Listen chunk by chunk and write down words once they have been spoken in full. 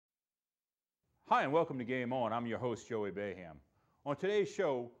Hi and welcome to Game On. I'm your host, Joey Baham. On today's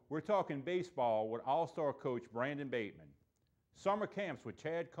show, we're talking baseball with All-Star coach Brandon Bateman, summer camps with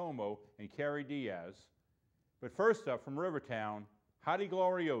Chad Comeaux and Kerri Diaz. But first up from Rivertown, Heidi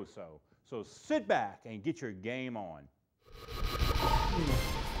Glorioso. So sit back and get your game on.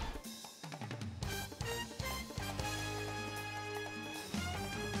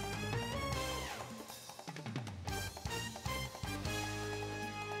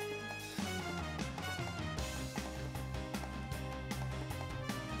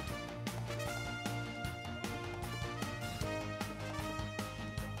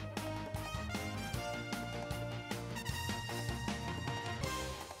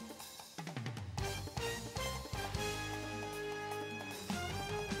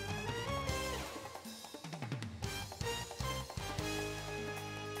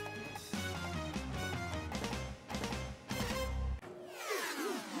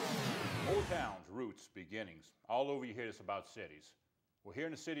 Old towns, roots, beginnings. All over you hear this about cities. Well, here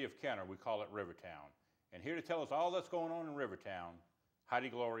in the city of Kenner, we call it Rivertown. And here to tell us all that's going on in Rivertown, Heidi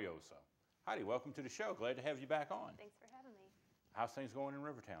Glorioso. Heidi, welcome to the show. Glad to have you back on. Thanks for having me. How's things going in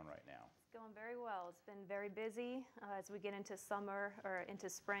Rivertown right now? It's going very well. It's been very busy as we get into summer or into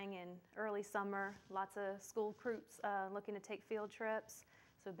spring and early summer. Lots of school groups looking to take field trips.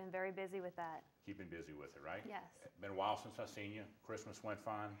 So we've been very busy with that. Keeping busy with it, right? Yes. Been a while since I've seen you. Christmas went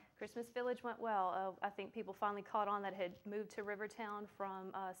fine? Christmas Village went well. I think people finally caught on that had moved to Rivertown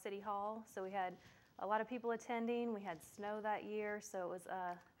from City Hall. So we had a lot of people attending. We had snow that year, so it was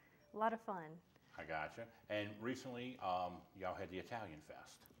a lot of fun. I gotcha. And recently, y'all had the Italian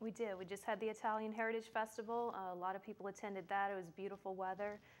Fest. We did. We just had the Italian Heritage Festival. A lot of people attended that. It was beautiful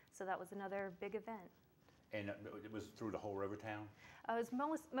weather, so that was another big event. And it was through the whole Rivertown? It was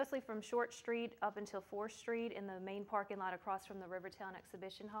mostly from Short Street up until 4th Street in the main parking lot across from the Rivertown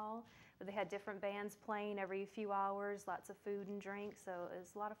Exhibition Hall. But they had different bands playing every few hours, lots of food and drink, so it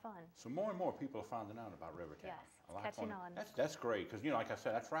was a lot of fun. So more and more people are finding out about Rivertown. Yes, catching on. That's great, because like I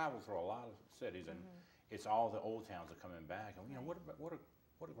said, I travel through a lot of cities, and it's all the old towns are coming back. And what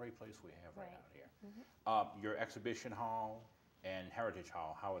a great place we have right out here. Your exhibition hall and Heritage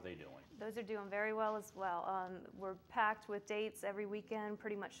Hall, how are they doing? Those are doing very well as well. We're packed with dates every weekend,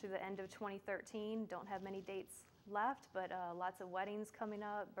 pretty much through the end of 2013. Don't have many dates left, but lots of weddings coming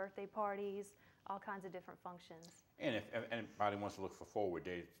up, birthday parties, all kinds of different functions. And if anybody wants to look for forward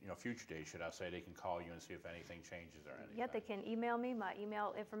dates, future dates, should I say, they can call you and see if anything changes or anything. Yeah, they can email me. My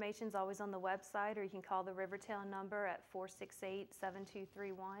email information is always on the website, or you can call the Rivertown number at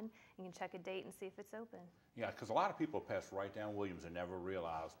 468-7231. You can check a date and see if it's open. Yeah, because a lot of people pass right down Williams and never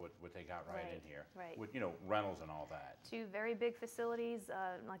realize what they got right in here. Right. With, rentals and all that. 2 very big facilities,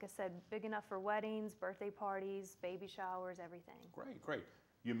 like I said, big enough for weddings, birthday parties, baby showers, everything. Great, great.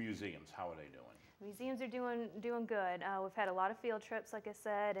 Your museums, how are they doing? Museums are doing good. We've had a lot of field trips, like I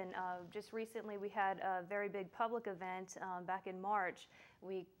said, and just recently we had a very big public event back in March.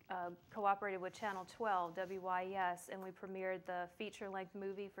 We cooperated with Channel 12, WYES, and we premiered the feature-length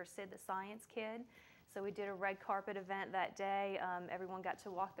movie for Sid the Science Kid. So we did a red carpet event that day. Everyone got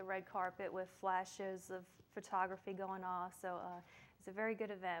to walk the red carpet with flashes of photography going off. So it's a very good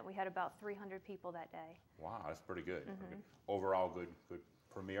event. We had about 300 people that day. Wow, that's pretty good. Pretty good. Overall, good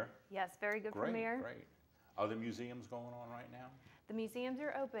premiere? Yes, very good premiere. Great. Other museums going on right now? The museums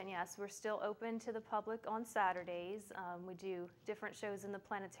are open, yes. We're still open to the public on Saturdays. We do different shows in the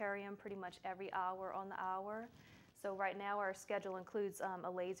planetarium pretty much every hour on the hour. So right now our schedule includes a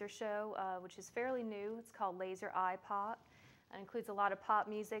laser show, which is fairly new. It's called Laser Eye Pop. It includes a lot of pop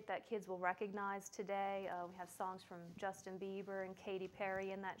music that kids will recognize today. We have songs from Justin Bieber and Katy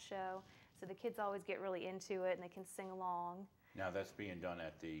Perry in that show. So the kids always get really into it and they can sing along. Now that's being done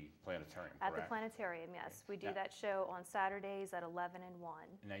at the planetarium, At correct? the planetarium, yes. We do that show on Saturdays at 11 and 1.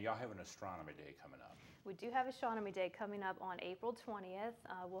 Now y'all have an astronomy day coming up. We do have Astronomy Day coming up on April 20th.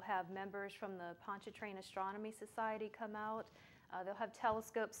 We'll have members from the Pontchartrain Astronomy Society come out. They'll have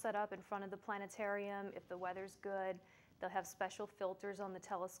telescopes set up in front of the planetarium. If the weather's good, they'll have special filters on the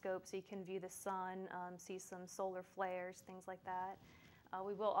telescope so you can view the sun, see some solar flares, things like that.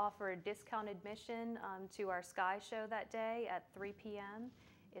 We will offer a discount admission to our sky show that day at 3 p.m.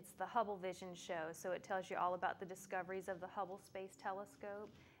 It's the Hubble Vision show, so it tells you all about the discoveries of the Hubble Space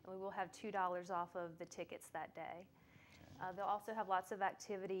Telescope, and we will have $2 off of the tickets that day. They'll also have lots of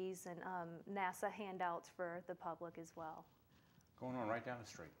activities and NASA handouts for the public as well. Going on right down the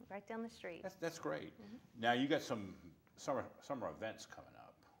street. Right down the street. That's great. Now you got some summer events coming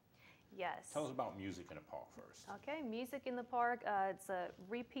up. Yes. Tell us about Music in the Park first. Okay, Music in the Park, it's a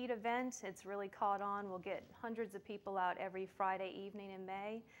repeat event. It's really caught on. We'll get hundreds of people out every Friday evening in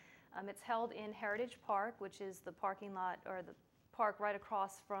May. It's held in Heritage Park, which is the parking lot or the park right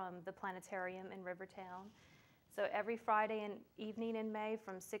across from the planetarium in Rivertown. So every Friday evening in May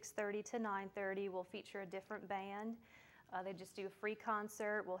from 6:30 to 9:30, we'll feature a different band. They just do a free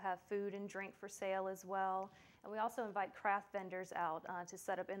concert. We'll have food and drink for sale as well. And we also invite craft vendors out to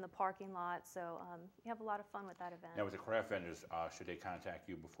set up in the parking lot. So you have a lot of fun with that event. Now, with the craft vendors, should they contact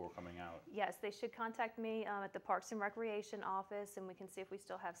you before coming out? Yes, they should contact me at the Parks and Recreation office, and we can see if we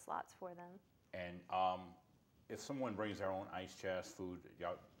still have slots for them. And if someone brings their own ice chest, food,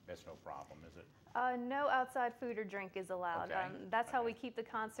 that's no problem, is it? No outside food or drink is allowed. Okay. That's how we keep the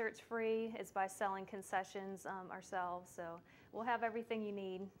concerts free, is by selling concessions ourselves. So we'll have everything you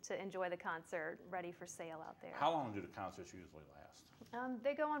need to enjoy the concert ready for sale out there. How long do the concerts usually last?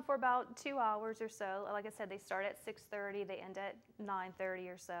 They go on for about 2 hours or so. Like I said, they start at 6:30, they end at 9:30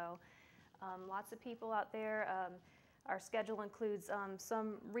 or so. Lots of people out there. Our schedule includes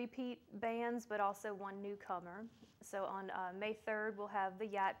some repeat bands, but also one newcomer. So on May 3rd, we'll have the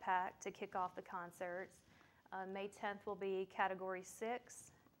Yat Pack to kick off the concerts. May 10th will be Category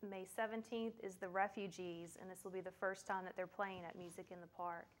 6. May 17th is the Refugees, and this will be the first time that they're playing at Music in the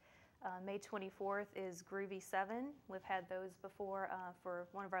Park. May 24th is Groovy 7. We've had those before for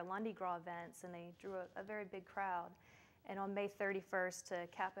one of our Lundy Gras events, and they drew a very big crowd. And on May 31st, to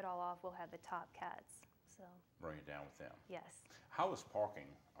cap it all off, we'll have the Top Cats. So Bring it down with them. yes. How is parking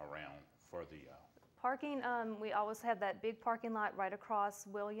around for the... Parking, we always have that big parking lot right across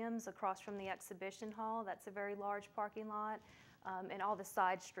Williams, across from the exhibition hall. That's a very large parking lot. And all the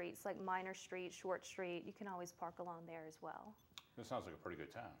side streets like Minor Street, Short Street, you can always park along there as well. It sounds like a pretty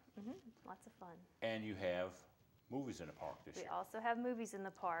good time. Lots of fun. And you have movies in the park this year. We also have movies in the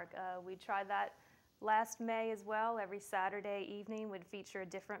park. We tried that last May as well. Every Saturday evening would feature a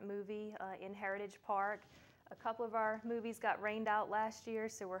different movie in Heritage Park. A couple of our movies got rained out last year,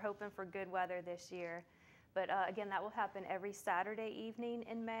 so we're hoping for good weather this year. But again, that will happen every Saturday evening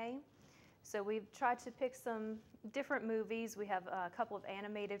in May. So we've tried to pick some different movies. We have a couple of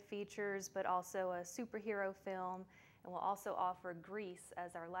animated features, but also a superhero film. And we'll also offer Grease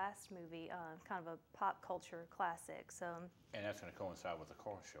as our last movie, kind of a pop culture classic. So, And that's going to coincide with the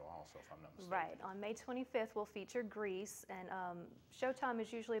car show also, if I'm not mistaken. right, on May 25th, we'll feature Grease, and showtime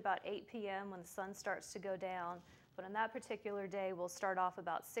is usually about 8 p.m. when the sun starts to go down. But on that particular day, we'll start off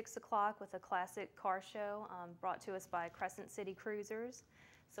about 6 o'clock with a classic car show brought to us by Crescent City Cruisers.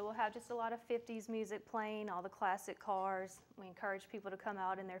 So we'll have just a lot of 50s music playing, all the classic cars. We encourage people to come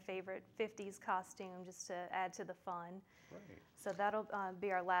out in their favorite 50s costume just to add to the fun. Great. So that'll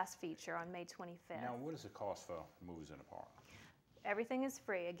be our last feature on May 25th. Now, what does it cost for movies in the park? Everything is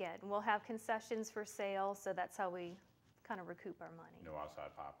free. Again, we'll have concessions for sale, so that's how we kind of recoup our money. No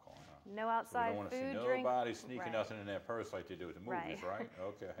outside popcorn, huh? No outside so we don't want to food, see drink. nobody sneaking Right. nothing in their purse like they do at the movies, right?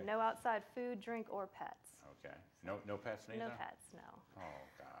 Okay. No outside food, drink, or pets. Okay. No pets neither? No pets, no. Oh,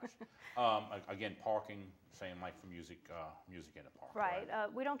 gosh. Again, parking, same like for music in the park. Right.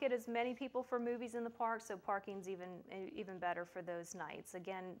 We don't get as many people for movies in the park, so parking's even better for those nights.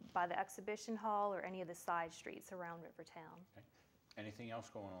 Again, by the exhibition hall or any of the side streets around Rivertown. Okay. Anything else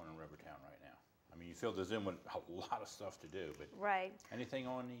going on in Rivertown right now? I mean, you filled us in with a lot of stuff to do, but right. Anything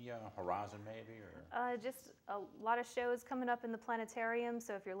on the horizon maybe? Or? Just a lot of shows coming up in the planetarium,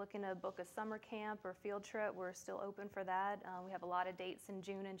 so if you're looking to book a summer camp or field trip, we're still open for that. We have a lot of dates in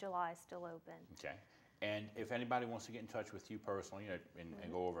June and July still open. Okay. And if anybody wants to get in touch with you personally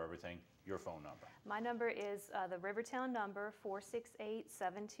and go over everything, your phone number. My number is the Rivertown number,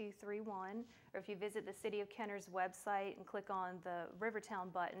 468-7231. Or if you visit the City of Kenner's website and click on the Rivertown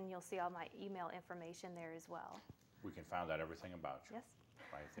button, you'll see all my email information there as well. We can find out everything about you. Yes.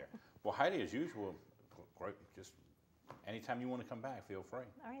 Right there. Well, Heidi, as usual, great. Just anytime you want to come back, feel free.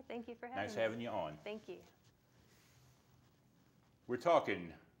 All right. Thank you for having me. Nice having you on. Thank you. We're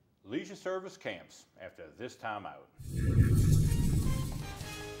talking leisure service camps after this time out.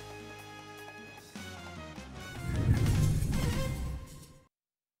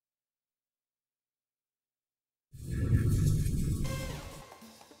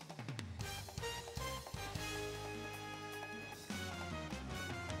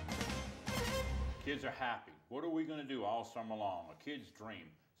 Kids are happy. What are we going to do all summer long? A kid's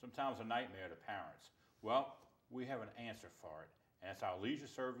dream, sometimes a nightmare to parents. Well, we have an answer for it, and it's our leisure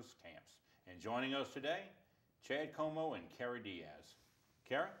service camps. And joining us today, Chad Comeaux and Kerri Diaz.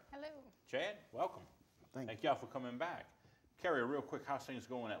 Kerri? Hello. Chad, welcome. Thank y'all for coming back. Kerri, real quick, how's things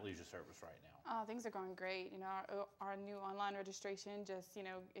going at leisure service right now? Things are going great. You know, our new online registration just,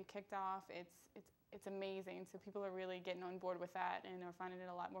 it kicked off. It's amazing. So people are really getting on board with that and are finding it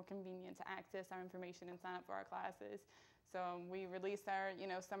a lot more convenient to access our information and sign up for our classes. So we released our,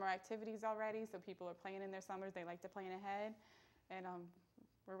 summer activities already. So people are planning their summers. They like to plan ahead, and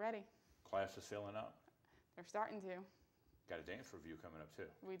we're ready. Class is filling up. They're starting to. Got a dance review coming up too.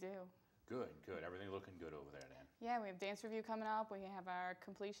 We do. Good, good. Everything looking good over there then. Yeah, we have dance review coming up. We have our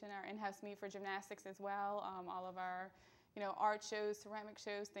completion, our in-house meet for gymnastics as well. All of our, art shows, ceramic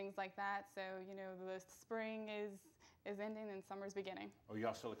shows, things like that. So, the spring is ending and summer's beginning. Oh,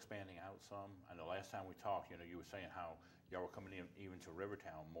 y'all still expanding out some? I know last time we talked, you were saying how y'all were coming in even to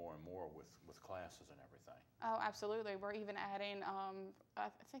Rivertown more and more with classes and everything. Oh, absolutely. We're even adding, I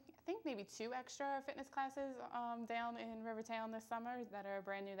think maybe 2 extra fitness classes down in Rivertown this summer that are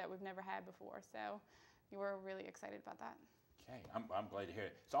brand new that we've never had before. So we're really excited about that. Okay, I'm glad to hear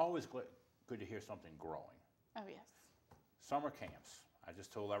it. It's always good to hear something growing. Oh, yes. Summer camps. I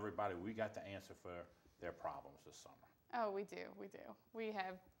just told everybody we got the answer for their problems this summer. Oh, we do. We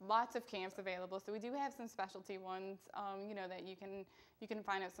have lots of camps available. So we do have some specialty ones, that you can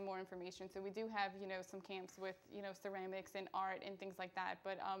find out some more information. So we do have, some camps with, ceramics and art and things like that.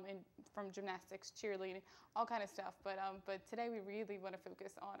 But from gymnastics, cheerleading, all kind of stuff. But today we really want to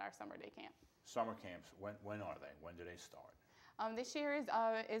focus on our summer day camp. Summer camps. When are they? When do they start? This year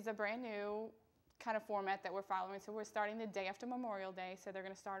is a brand new kind of format that we're following. So we're starting the day after Memorial Day. So they're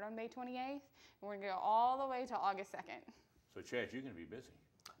going to start on May 28th, and we're going to go all the way to August 2nd. So Chad, you're going to be busy.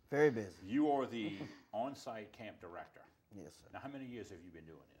 Very busy. You are the on-site camp director. Yes, sir. Now, how many years have you been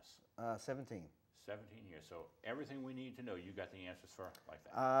doing this? 17. 17 years. So everything we need to know, you got the answers for like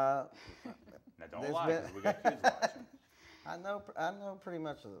that. Now, don't lie, because we got kids watching. I know pretty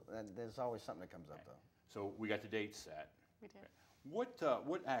much. There's always something that comes up, though. So we got the dates set. We do.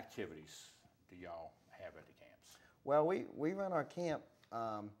 What activities do y'all have at the camps? Well, we run our camp.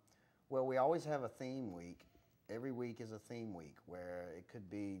 Well, we always have a theme week. Every week is a theme week where it could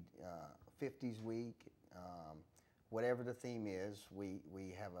be 50s week, whatever the theme is. We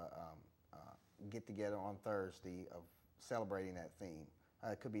have a get together on Thursday of celebrating that theme.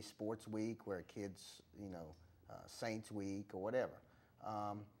 It could be sports week where kids, Saints week or whatever.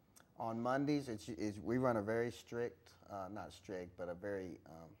 On Mondays, we run a very strict, not strict, but a very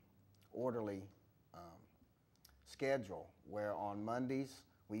orderly schedule where on Mondays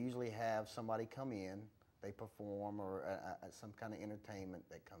we usually have somebody come in, they perform, or some kind of entertainment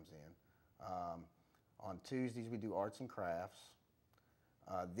that comes in. On Tuesdays we do arts and crafts.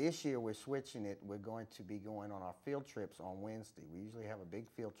 This year we're switching it. We're going to be going on our field trips on Wednesday. We usually have a big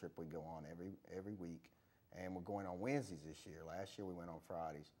field trip we go on every week, and we're going on Wednesdays this year. Last year we went on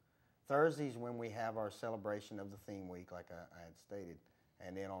Fridays. Thursdays when we have our celebration of the theme week, like I had stated.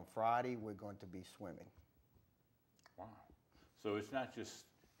 And then on Friday, we're going to be swimming. Wow. So it's not just,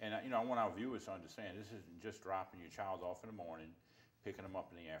 and I want our viewers to understand, this isn't just dropping your child off in the morning, picking them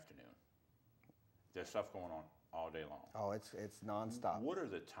up in the afternoon. There's stuff going on all day long. Oh, it's nonstop. What are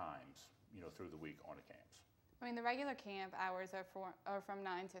the times, through the week on the camps? I mean, the regular camp hours are from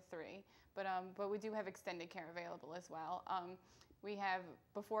 9 to 3, but we do have extended care available as well. We have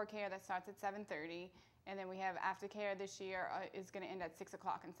before care that starts at 7:30, and then we have aftercare this year is going to end at 6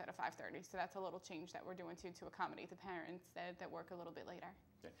 o'clock instead of 5:30. So that's a little change that we're doing to accommodate the parents that work a little bit later.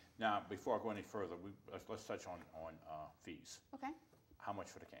 Okay. Now, before I go any further, let's touch on fees. Okay. How much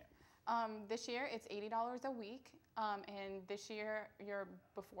for the camp? This year it's $80 a week, and this year your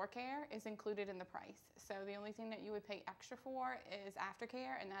before care is included in the price. So the only thing that you would pay extra for is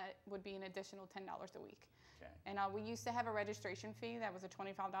aftercare, and that would be an additional $10 a week. Okay. And we used to have a registration fee that was a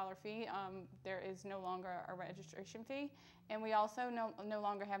 $25 fee. There is no longer a registration fee, and we also no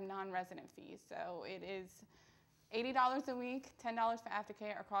longer have non-resident fees. So it is $80 a week, $10 for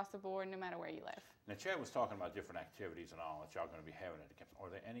aftercare across the board, no matter where you live. Now, Chad was talking about different activities and all that y'all going to be having at the camps. Are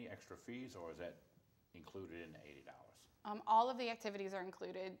there any extra fees, or is that included in the $80? All of the activities are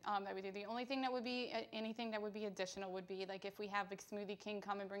included that we do. The only thing that would be anything that would be additional would be like if we have like Smoothie King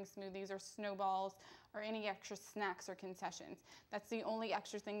come and bring smoothies or snowballs or any extra snacks or concessions. That's the only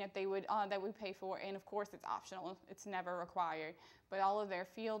extra thing that they would that we pay for, and of course it's optional. It's never required. But all of their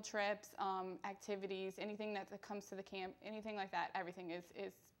field trips, activities, anything that comes to the camp, anything like that, everything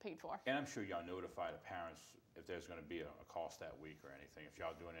is paid for. And I'm sure y'all notify the parents if there's going to be a cost that week or anything. If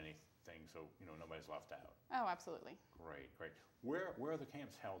y'all doing anything, so nobody's left out. Oh, absolutely. Great. Where are the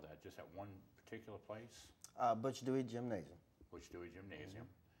camps held at? Just at one particular place? Butch Dewey Gymnasium. Butch Dewey Gymnasium.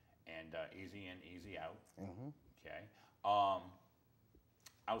 And easy in, easy out. Okay.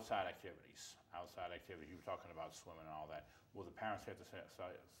 Outside activities. You were talking about swimming and all that. Will the parents have to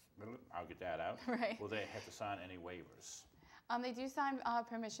I'll get that out. Right. Will they have to sign any waivers? They do sign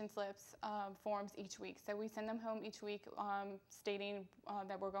permission slips forms each week. So we send them home each week stating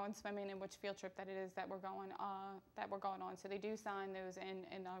that we're going swimming and which field trip that it is that we're going on. So they do sign those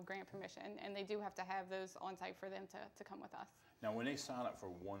and grant permission, and they do have to have those on site for them to come with us. Now, when they sign up for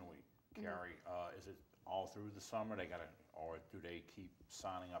 1 week, Kerri, is it all through the summer? Or do they keep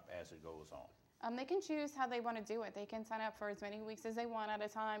signing up as it goes on? They can choose how they want to do it. They can sign up for as many weeks as they want at a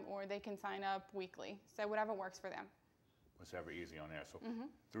time, or they can sign up weekly. So whatever works for them. Whatever easy on there. So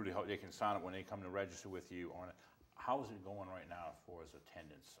they can sign up when they come to register with you. How is it going right now as far as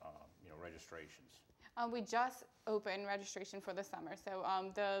attendance, registrations? We just opened registration for the summer. So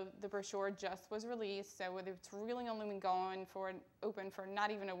the brochure just was released. So it's really only been open for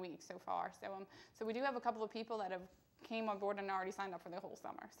not even a week so far. So we do have a couple of people that have came on board and already signed up for the whole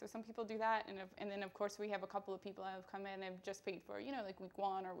summer. So some people do that, and then of course we have a couple of people that have come in and have just paid for like week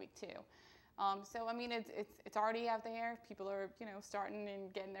 1 or week 2. So I mean it's already out there. People are starting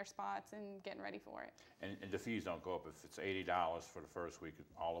and getting their spots and getting ready for it. And the fees don't go up if it's $80 for the first week,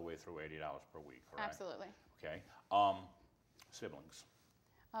 all the way through $80 per week, correct? Absolutely. Okay. Siblings.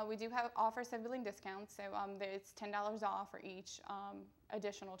 We do offer sibling discounts, so it's $10 off for each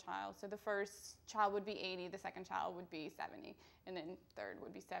additional child. So the first child would be $80, the second child would be $70, and then third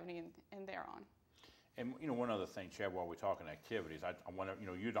would be $70 and thereon. And one other thing, Chad, while we're talking activities, I wonder,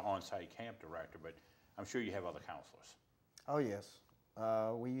 you're the on-site camp director, but I'm sure you have other counselors. Oh yes,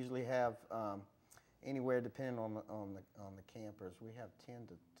 we usually have anywhere depending on the campers. We have 10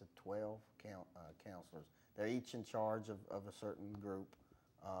 to 12 counselors. They're each in charge of a certain group,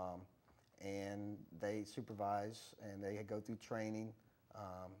 and they supervise and they go through training,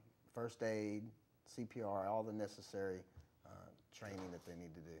 first aid, CPR, all the necessary training that they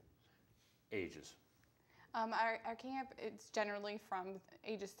need to do. Ages. Our camp, it's generally from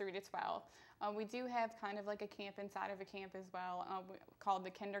ages 3 to 12. We do have kind of like a camp inside of a camp as well, called the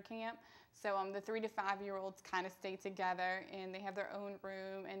Kinder Camp. So the 3 to 5-year-olds kind of stay together, and they have their own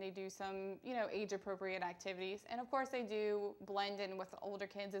room, and they do some, age-appropriate activities. And of course, they do blend in with the older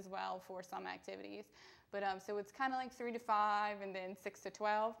kids as well for some activities. But so it's kind of like 3 to 5, and then 6 to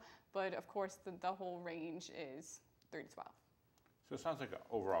 12. But of course, the whole range is 3 to 12. So it sounds like an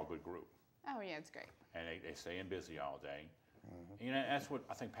overall good group. Oh yeah, it's great. And they stay in busy all day. That's what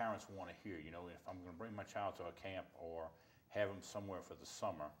I think parents want to hear. If I'm going to bring my child to a camp or have them somewhere for the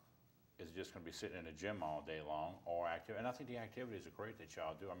summer, is it just going to be sitting in a gym all day long or active? And I think the activities are great that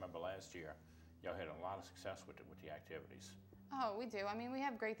y'all do. I remember last year, y'all had a lot of success with the activities. Oh, we do. I mean, we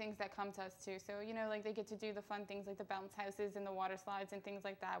have great things that come to us too. So, like they get to do the fun things like the bounce houses and the water slides and things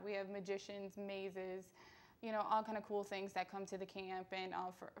like that. We have magicians, mazes, all kind of cool things that come to the camp, and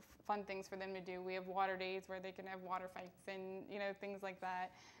for fun things for them to do. We have water days where they can have water fights and things like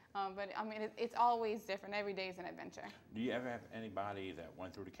that. But I mean, it's always different. Every day is an adventure. Do you ever have anybody that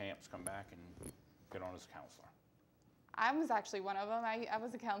went through the camps come back and get on as a counselor? I was actually one of them. I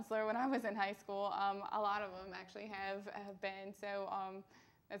was a counselor when I was in high school. A lot of them actually have been. So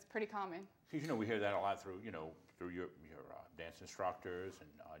that's pretty common. Because we hear that a lot through through your dance instructors and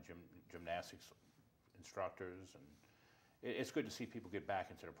gymnastics instructors, and it's good to see people get back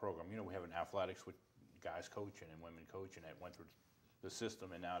into the program. We have an athletics with guys coaching and women coaching that went through the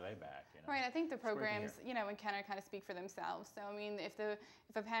system, and now they're back. Right. I think the programs, and kind of speak for themselves. So I mean, if a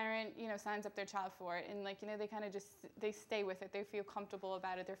parent signs up their child for it, and they kind of they stay with it, they feel comfortable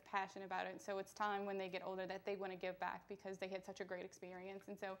about it, they're passionate about it. So it's time when they get older that they want to give back because they had such a great experience.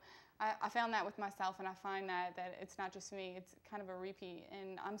 And so I found that with myself, and I find that it's not just me; it's kind of a repeat.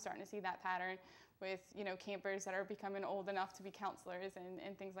 And I'm starting to see that pattern with campers that are becoming old enough to be counselors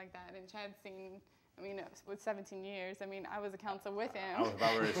and things like that. And Chad's seen. I mean, with 17 years, I mean, I was a counselor with him. I was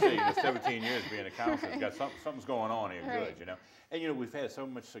about ready to say, 17 years being a counselor, got something's going on here, right. Good, And we've had so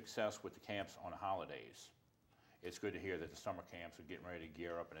much success with the camps on the holidays. It's good to hear that the summer camps are getting ready to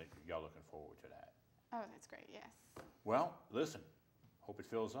gear up, and y'all looking forward to that. Oh, that's great, yes. Well, listen, hope it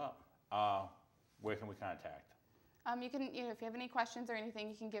fills up. Where can we contact? You can, if you have any questions or anything,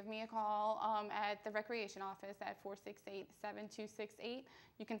 you can give me a call at the recreation office at 468-7268.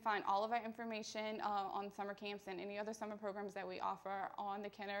 You can find all of our information on summer camps and any other summer programs that we offer on the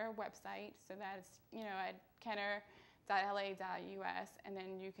Kenner website. So that's, at kenner.la.us, and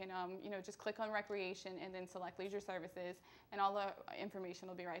then you can, just click on recreation and then select leisure services, and all the information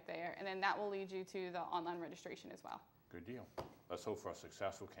will be right there. And then that will lead you to the online registration as well. Good deal. Let's hope for a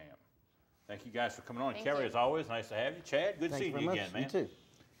successful camp. Thank you guys for coming on. Thank Kerri, you. as always, nice to have you. Chad, good seeing you again, man. You too.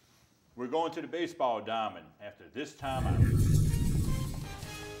 We're going to the baseball diamond after this time out.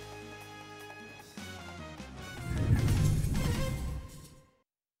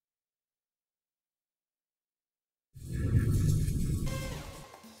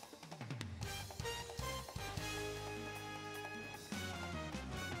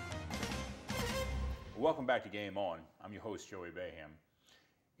 Welcome back to Game On. I'm your host, Joey Baham.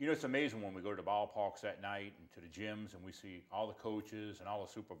 You know, it's amazing when we go to the ballparks at night and to the gyms and we see all the coaches and all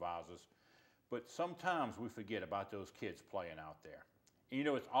the supervisors, but sometimes we forget about those kids playing out there. And you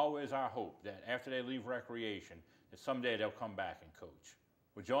know, it's always our hope that after they leave recreation, that someday they'll come back and coach.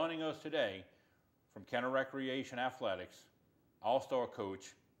 Well, joining us today from Kenner Recreation Athletics, All-Star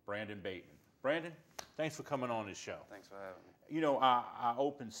coach Brandon Bateman. Brandon, thanks for coming on this show. Thanks for having me. You know, I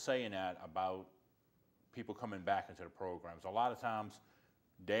opened saying that about people coming back into the programs. A lot of times,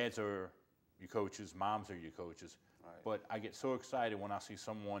 dads are your coaches, moms are your coaches. Right. But I get so excited when I see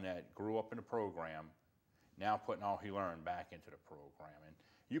someone that grew up in the program now putting all he learned back into the program. And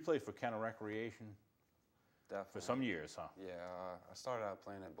you played for Kenner Recreation Definitely. for some years, huh? Yeah, I started out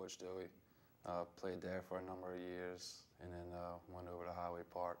playing at Butch Dewey. Played there for a number of years, and then went over to Highway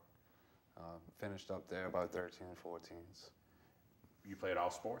Park. Finished up there about 13 and 14s. You played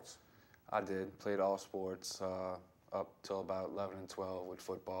all sports? I did. Played all sports up till about 11 and 12 with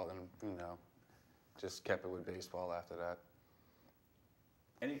football, and, you know, just kept it with baseball after that.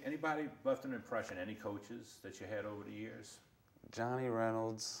 Anybody left an impression, any coaches that you had over the years? Johnny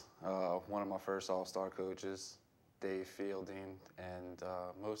Reynolds, one of my first All-Star coaches, Dave Fielding, and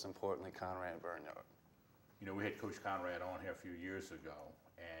most importantly, Conrad Bernard. You know, we had Coach Conrad on here a few years ago,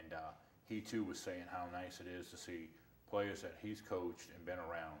 and he too was saying how nice it is to see players that he's coached and been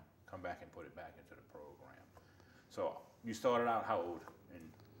around come back and put it back into the program. So you started out how old in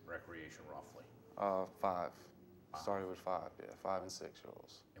recreation roughly? 5. Started with 5, yeah, 5 and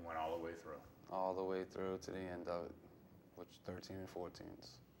 6-year-olds. And went all the way through? All the way through to the end of it, which 13 and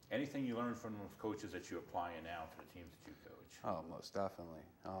 14s. Anything you learned from those coaches that you're applying now to the teams that you coach? Oh, most definitely.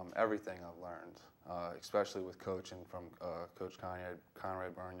 Everything I've learned, especially with coaching from Coach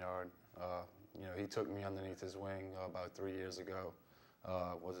Conrad Bernard. You know, he took me underneath his wing about 3 years ago.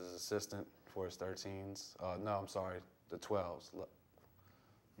 Was his assistant for his 13s. No, I'm sorry, the 12s.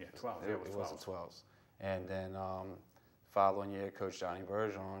 Yeah, 12. It was the 12s. And then following year, Coach Johnny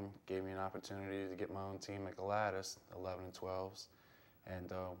Bergeron gave me an opportunity to get my own team at Galatas, 11 and 12s.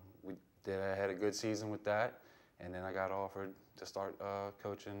 And I had a good season with that. And then I got offered to start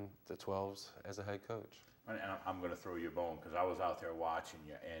coaching the 12s as a head coach. And I'm going to throw you a bone because I was out there watching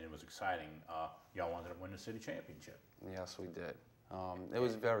you, and it was exciting. Y'all wanted to win the city championship. Yes, we did. It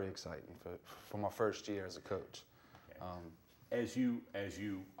was very exciting for my first year as a coach. Okay. As you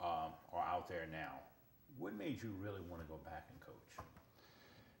are out there now, what made you really want to go back and coach?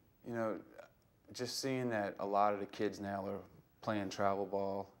 You know, just seeing that a lot of the kids now are playing travel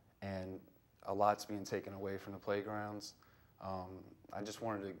ball and a lot's being taken away from the playgrounds. I just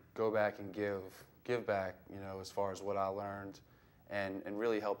wanted to go back and give back, you know, as far as what I learned and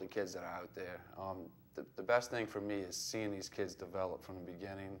really help the kids that are out there. The best thing for me is seeing these kids develop from the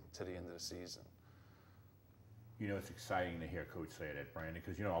beginning to the end of the season. You know, it's exciting to hear Coach say that, Brandon,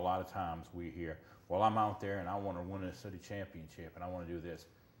 because, you know, a lot of times we hear, well, I'm out there and I want to win a city championship and I want to do this.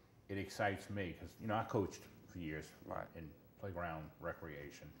 It excites me because, you know, I coached for years in playground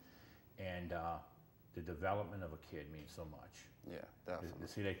recreation, and the development of a kid means so much. Yeah, definitely.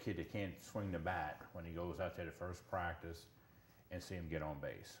 To see that kid that can't swing the bat when he goes out there to first practice and see him get on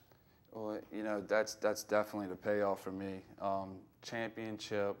base. Well, you know, that's definitely the payoff for me.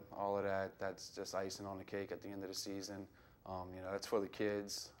 Championship, all of that, that's just icing on the cake at the end of the season. You know, that's for the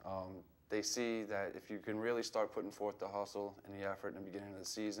kids. They see that if you can really start putting forth the hustle and the effort in the beginning of the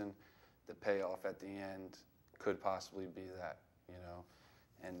season, the payoff at the end could possibly be that, you know.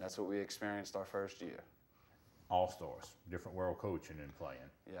 And that's what we experienced our first year. All-stars, different world coaching and playing.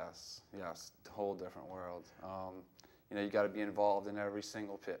 Yes, whole different world. You know, you got to be involved in every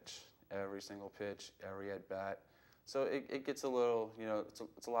single pitch, every at-bat. So it gets a little, you know,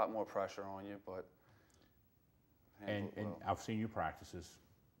 it's a lot more pressure on you, but and I've seen you practices.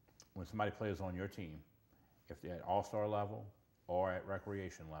 When somebody plays on your team, if they're at all-star level or at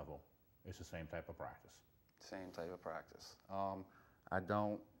recreation level, it's the same type of practice. Same type of practice. I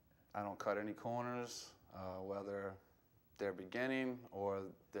don't cut any corners, whether they're beginning or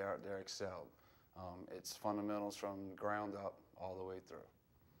they're excelled. It's fundamentals from ground up all the way through.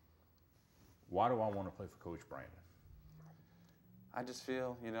 Why do I want to play for Coach Brandon? I just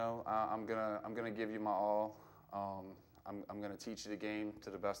feel, you know, I'm gonna give you my all. I'm gonna teach you the game to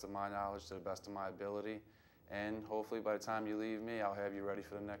the best of my knowledge, to the best of my ability, and hopefully by the time you leave me, I'll have you ready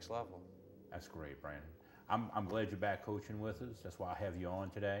for the next level. That's great, Brandon. I'm glad you're back coaching with us. That's why I have you on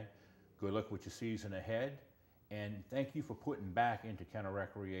today. Good luck with your season ahead, and thank you for putting back into Kenner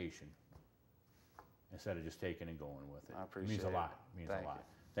Recreation instead of just taking and going with it. I appreciate it. Means a lot. Means Thank a lot. you.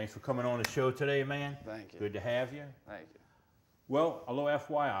 Thanks for coming on the show today, man. Thank you. Good to have you. Thank you. Well, a little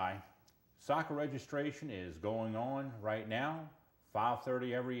FYI, Soccer registration is going on right now,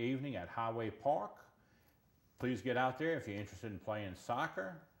 5:30 every evening at Highway Park. Please get out there if you're interested in playing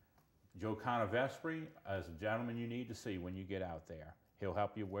soccer. Joe Conavespri is a gentleman you need to see when you get out there. He'll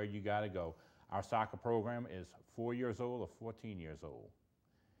help you where you got to go. Our soccer program is 4 years old or 14 years old.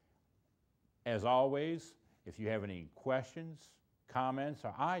 As always, if you have any questions, comments,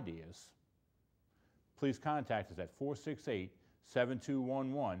 or ideas, please contact us at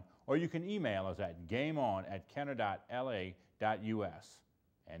 468-7211, or you can email us at gameon@kenner.la.us.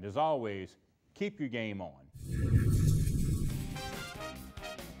 And as always, keep your game on.